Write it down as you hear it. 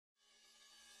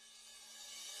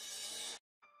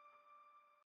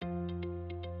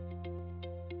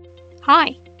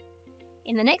Hi!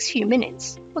 In the next few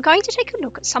minutes, we're going to take a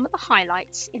look at some of the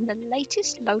highlights in the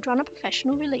latest LoadRunner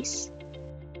Professional release.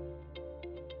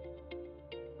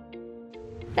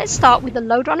 Let's start with the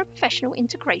LoadRunner Professional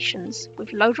integrations with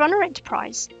LoadRunner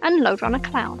Enterprise and LoadRunner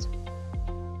Cloud.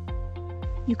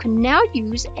 You can now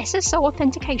use SSO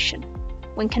authentication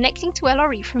when connecting to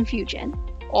LRE from ViewGen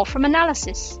or from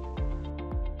Analysis.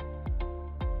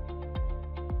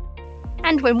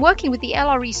 And when working with the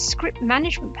LRE script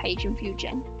management page in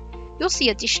ViewGen, you'll see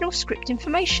additional script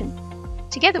information,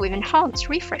 together with enhanced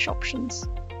refresh options.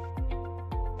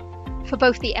 For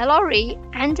both the LRE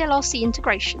and LRC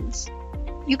integrations,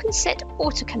 you can set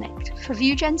AutoConnect for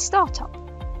ViewGen Startup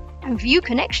and view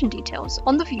connection details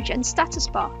on the ViewGen status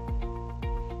bar.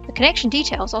 The connection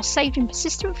details are saved in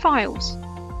persistent files,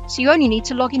 so you only need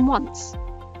to log in once.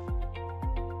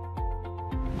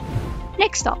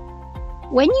 Next up,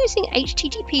 when using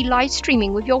HTTP live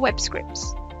streaming with your web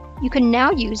scripts, you can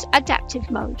now use Adaptive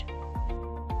Mode.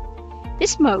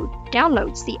 This mode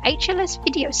downloads the HLS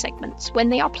video segments when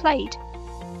they are played,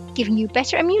 giving you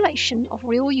better emulation of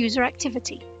real user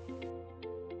activity.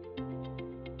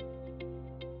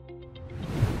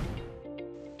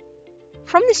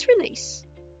 From this release,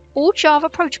 all Java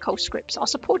protocol scripts are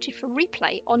supported for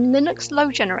replay on Linux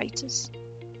load generators.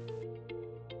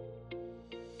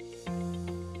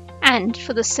 And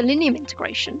for the Selenium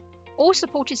integration, all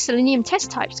supported Selenium test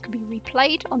types can be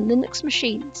replayed on Linux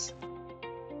machines.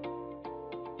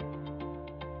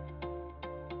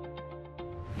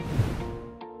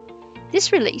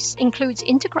 This release includes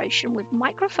integration with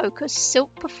Micro Focus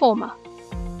Silk Performer.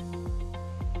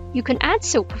 You can add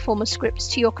Silk Performer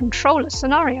scripts to your controller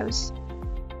scenarios.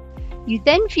 You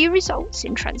then view results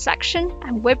in transaction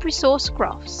and web resource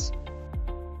graphs.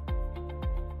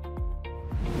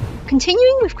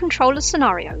 Continuing with controller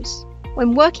scenarios,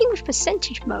 when working with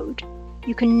percentage mode,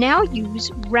 you can now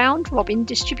use round-robin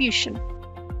distribution.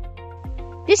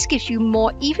 This gives you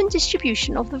more even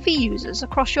distribution of the V users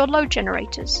across your load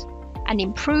generators and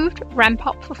improved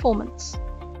ramp-up performance.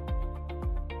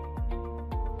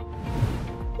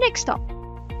 Next up,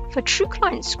 for True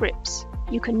Client scripts,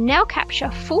 you can now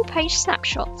capture full-page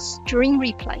snapshots during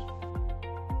replay.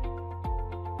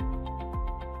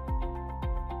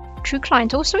 True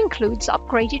Client also includes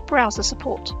upgraded browser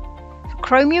support for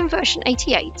Chromium version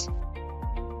 88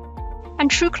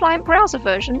 and True Client browser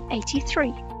version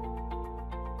 83.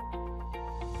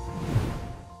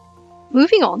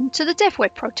 Moving on to the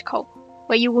DevWeb protocol,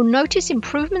 where you will notice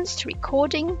improvements to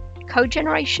recording, code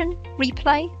generation,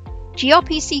 replay,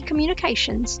 gRPC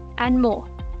communications, and more.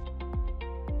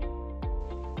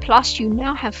 Plus, you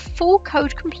now have full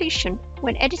code completion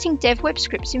when editing DevWeb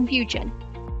scripts in ViewGen.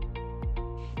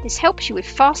 This helps you with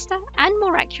faster and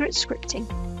more accurate scripting.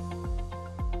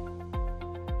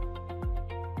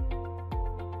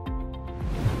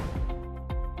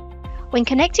 When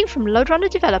connecting from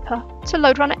LoadRunner Developer to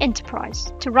LoadRunner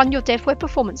Enterprise to run your DevWeb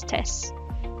performance tests,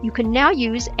 you can now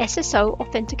use SSO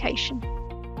authentication.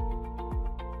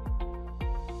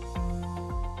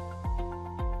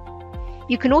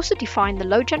 You can also define the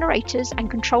load generators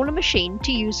and controller machine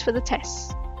to use for the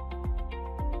tests.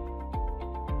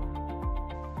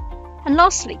 And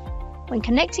lastly, when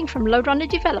connecting from LoadRunner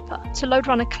Developer to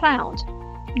LoadRunner Cloud,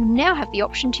 you now have the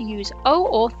option to use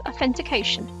OAuth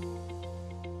authentication.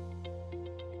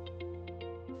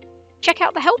 Check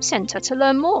out the Help Center to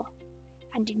learn more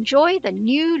and enjoy the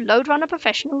new LoadRunner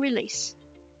Professional release.